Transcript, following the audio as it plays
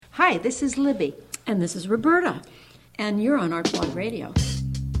Hi, this is Libby. And this is Roberta. And you're on Art Blog Radio.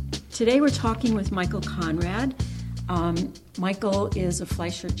 Today we're talking with Michael Conrad. Michael is a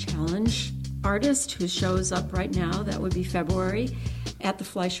Fleischer Challenge artist who shows up right now, that would be February, at the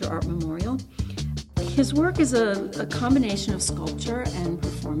Fleischer Art Memorial. His work is a combination of sculpture and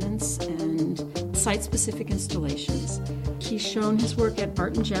performance and site-specific installations. He's shown his work at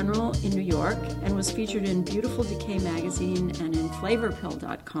Art in General in New York and was featured in Beautiful Decay magazine and in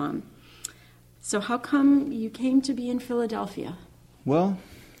Flavorpill.com. So how come you came to be in Philadelphia? Well,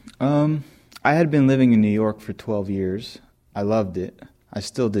 I had been living in New York for 12 years. I loved it. I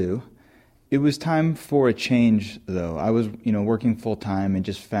still do. It was time for a change, though. I was, working full-time and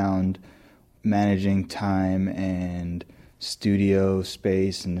just found managing time and studio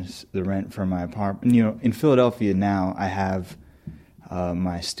space and the rent for my apartment. In Philadelphia now, I have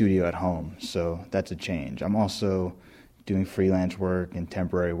my studio at home, so that's a change. I'm also doing freelance work and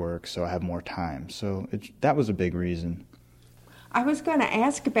temporary work, so I have more time. So that was a big reason. I was going to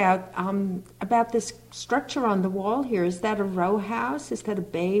ask about this structure on the wall here. Is that a row house? Is that a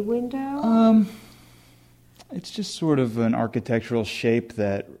bay window? It's just sort of an architectural shape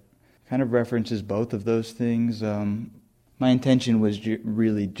that kind of references both of those things. My intention was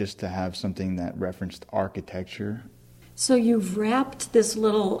really just to have something that referenced architecture. So you've wrapped this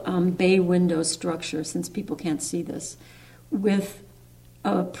little bay window structure, since people can't see this, with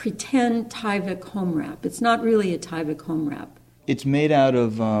a pretend Tyvek home wrap. It's not really a Tyvek home wrap. It's made out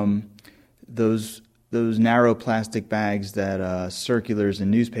of those narrow plastic bags that circulars and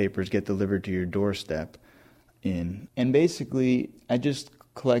newspapers get delivered to your doorstep in. And basically, I just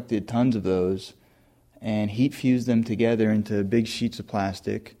collected tons of those and heat fused them together into big sheets of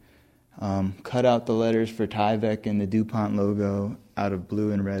plastic, cut out the letters for Tyvek and the DuPont logo out of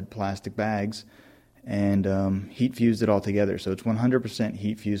blue and red plastic bags, and heat fused it all together. So it's 100%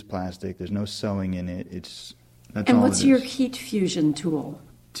 heat fused plastic. There's no sewing in it. And what's your heat fusion tool?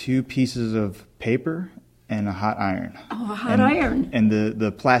 2 pieces of paper and a hot iron. Oh, a hot iron. And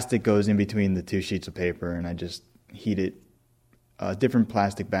the plastic goes in between the 2 sheets of paper, and I just heat it. Different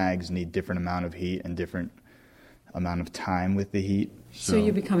plastic bags need different amount of heat and different amount of time with the heat. So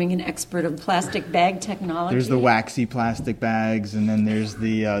you're becoming an expert of plastic bag technology? There's the waxy plastic bags, and then there's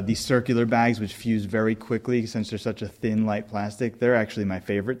the circular bags, which fuse very quickly since they're such a thin, light plastic. They're actually my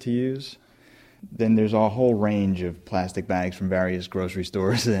favorite to use. Then there's a whole range of plastic bags from various grocery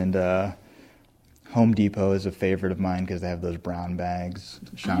stores, and Home Depot is a favorite of mine because they have those brown bags.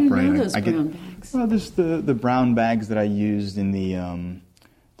 I didn't know those brown bags. Well, there's the brown bags that I used in the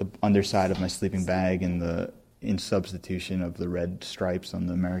underside of my sleeping bag and in substitution of the red stripes on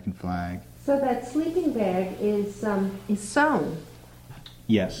the American flag. So that sleeping bag is sewn.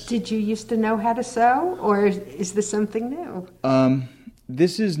 Yes. Did you used to know how to sew, or is this something new?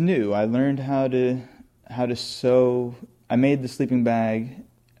 This is new. I learned how to sew. I made the sleeping bag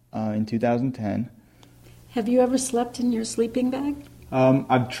in 2010. Have you ever slept in your sleeping bag?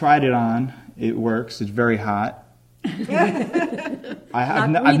 I've tried it on. It works. It's very hot. I've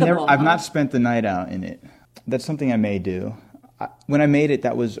not spent the night out in it. That's something I may do. When I made it,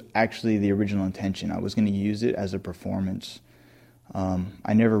 that was actually the original intention. I was going to use it as a performance.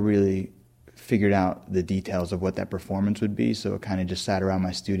 I never really figured out the details of what that performance would be, so it kind of just sat around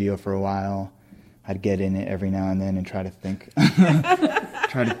my studio for a while. I'd get in it every now and then and try to think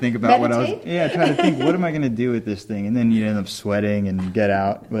about what I was... Yeah, try to think, what am I going to do with this thing? And then you end up sweating and get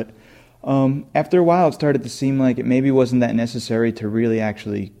out. But after a while, it started to seem like it maybe wasn't that necessary to really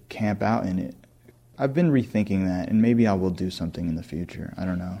actually camp out in it. I've been rethinking that, and maybe I will do something in the future. I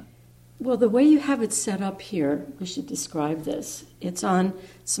don't know. Well, the way you have it set up here, we should describe this. It's on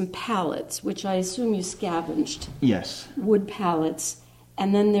some pallets, which I assume you scavenged. Yes. Wood pallets.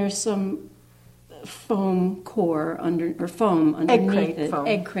 And then there's some foam core foam underneath it.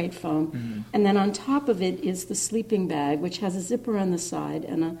 Egg crate foam. Mm-hmm. And then on top of it is the sleeping bag, which has a zipper on the side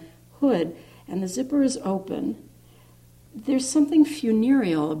and a hood. And the zipper is open. There's something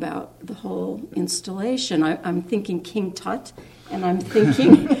funereal about the whole installation. I'm thinking King Tut, and I'm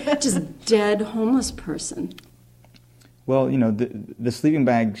thinking just dead homeless person. Well, the sleeping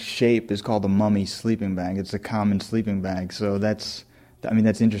bag shape is called a mummy sleeping bag. It's a common sleeping bag, so that's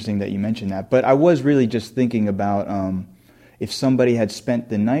interesting that you mentioned that. But I was really just thinking about if somebody had spent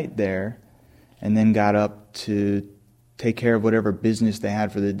the night there and then got up to take care of whatever business they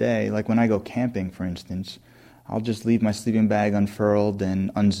had for the day. Like when I go camping, for instance, I'll just leave my sleeping bag unfurled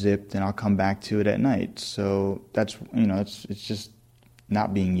and unzipped, and I'll come back to it at night. So that's, it's just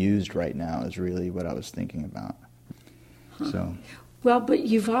not being used right now is really what I was thinking about. Huh. So, well, but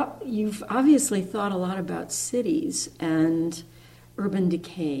you've obviously thought a lot about cities and urban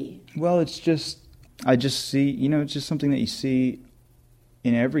decay? Well, I just see, it's just something that you see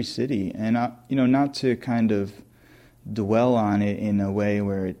in every city. And, not to kind of dwell on it in a way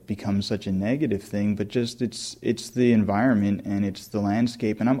where it becomes such a negative thing, but just it's the environment and it's the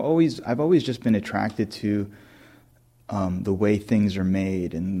landscape. And I've always just been attracted to the way things are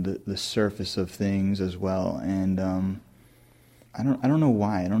made and the surface of things as well. And I don't know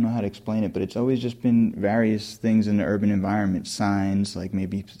why. I don't know how to explain it, but it's always just been various things in the urban environment. Signs, like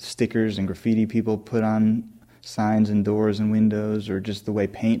maybe stickers and graffiti people put on signs and doors and windows, or just the way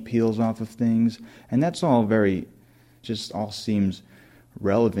paint peels off of things. And that's all just all seems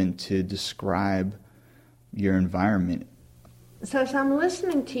relevant to describe your environment. So as I'm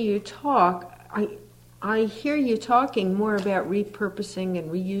listening to you talk, I hear you talking more about repurposing and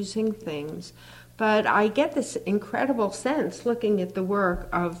reusing things, but I get this incredible sense looking at the work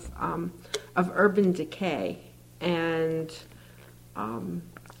of urban decay and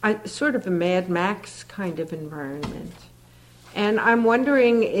sort of a Mad Max kind of environment. And I'm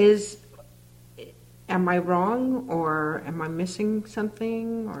wondering, am I wrong, or am I missing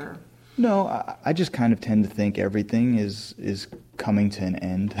something, or? No, I just kind of tend to think everything is coming to an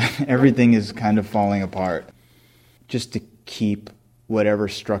end. Everything is kind of falling apart. Just to keep whatever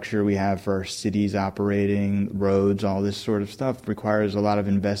structure we have for our cities operating, roads, all this sort of stuff requires a lot of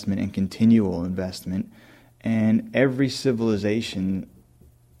investment and continual investment. And every civilization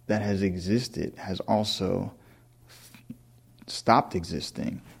that has existed has also stopped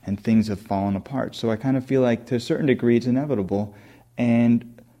existing, and things have fallen apart. So I kind of feel like to a certain degree it's inevitable.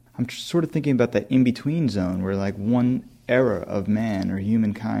 And I'm sort of thinking about that in-between zone where like one era of man or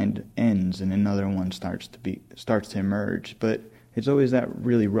humankind ends and another one starts to emerge. But it's always that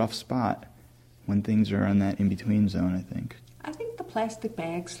really rough spot when things are on that in-between zone, I think. I think the plastic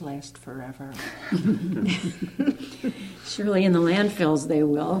bags last forever. Surely in the landfills they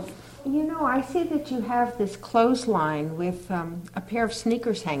will. I see that you have this clothesline with a pair of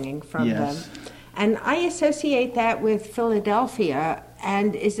sneakers hanging from them. And I associate that with Philadelphia.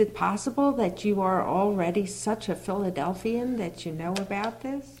 And is it possible that you are already such a Philadelphian that you know about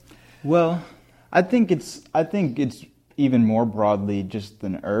this? Well, I think it's even more broadly just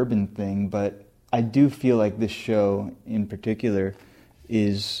an urban thing, but I do feel like this show in particular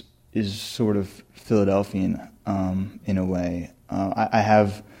is sort of Philadelphian in a way. I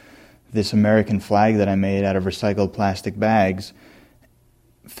have this American flag that I made out of recycled plastic bags.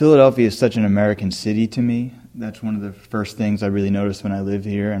 Philadelphia is such an American city to me. That's one of the first things I really noticed when I lived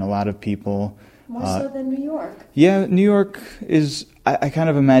here, and a lot of people... More so than New York. Yeah, New York is... I kind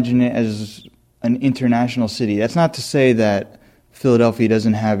of imagine it as an international city. That's not to say that Philadelphia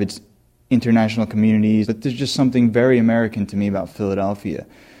doesn't have its international communities, but there's just something very American to me about Philadelphia.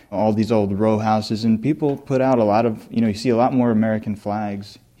 All these old row houses, and people put out a lot of... you see a lot more American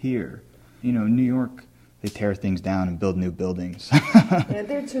flags here. New York... they tear things down and build new buildings. Yeah,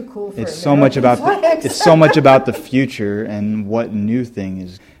 they're too cool for it's so much about the future and what new thing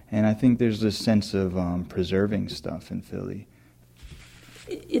is. And I think there's this sense of preserving stuff in Philly.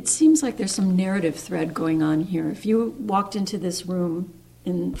 It seems like there's some narrative thread going on here. If you walked into this room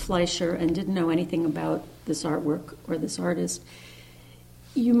in Fleischer and didn't know anything about this artwork or this artist,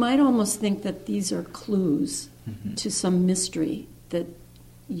 you might almost think that these are clues to some mystery that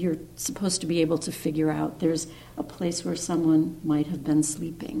you're supposed to be able to figure out. There's a place where someone might have been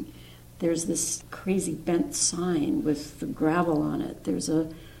sleeping. There's this crazy bent sign with the gravel on it. There's a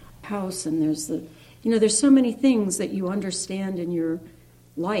house, and there's there's so many things that you understand in your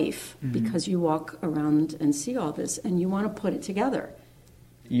life because you walk around and see all this, and you want to put it together.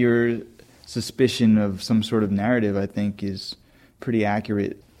 Your suspicion of some sort of narrative, I think, is pretty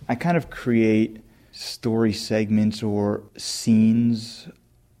accurate. I kind of create story segments or scenes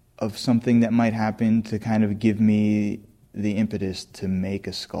of something that might happen to kind of give me the impetus to make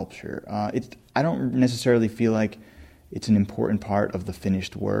a sculpture. I don't necessarily feel like it's an important part of the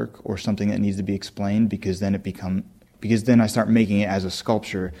finished work or something that needs to be explained, because then I start making it as a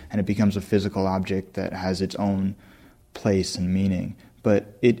sculpture and it becomes a physical object that has its own place and meaning.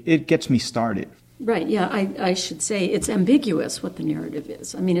 But it gets me started. Right, yeah, I should say it's ambiguous what the narrative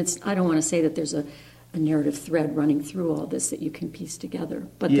is. I mean, I don't want to say that there's a narrative thread running through all this that you can piece together.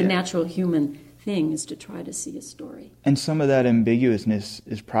 But the natural human thing is to try to see a story. And some of that ambiguousness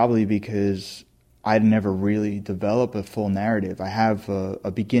is probably because I'd never really develop a full narrative. I have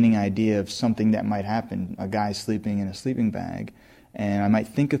a beginning idea of something that might happen, a guy sleeping in a sleeping bag, and I might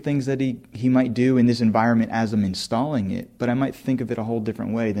think of things that he might do in this environment as I'm installing it, but I might think of it a whole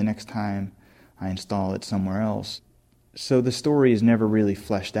different way the next time I install it somewhere else. So the story is never really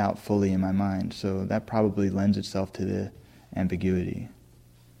fleshed out fully in my mind, so that probably lends itself to the ambiguity.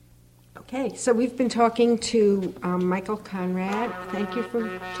 Okay, so we've been talking to Michael Conrad. Thank you for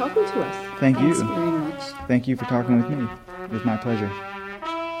talking to us. Thanks Thanks very much. Thank you for talking with me. It was my pleasure.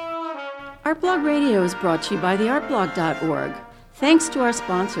 Artblog Radio is brought to you by theartblog.org. Thanks to our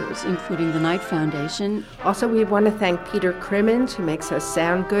sponsors, including the Knight Foundation. Also, we want to thank Peter Crimmins, who makes us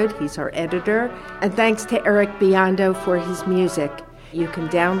sound good. He's our editor. And thanks to Eric Biondo for his music. You can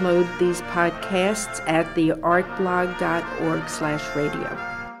download these podcasts at theartblog.org/radio.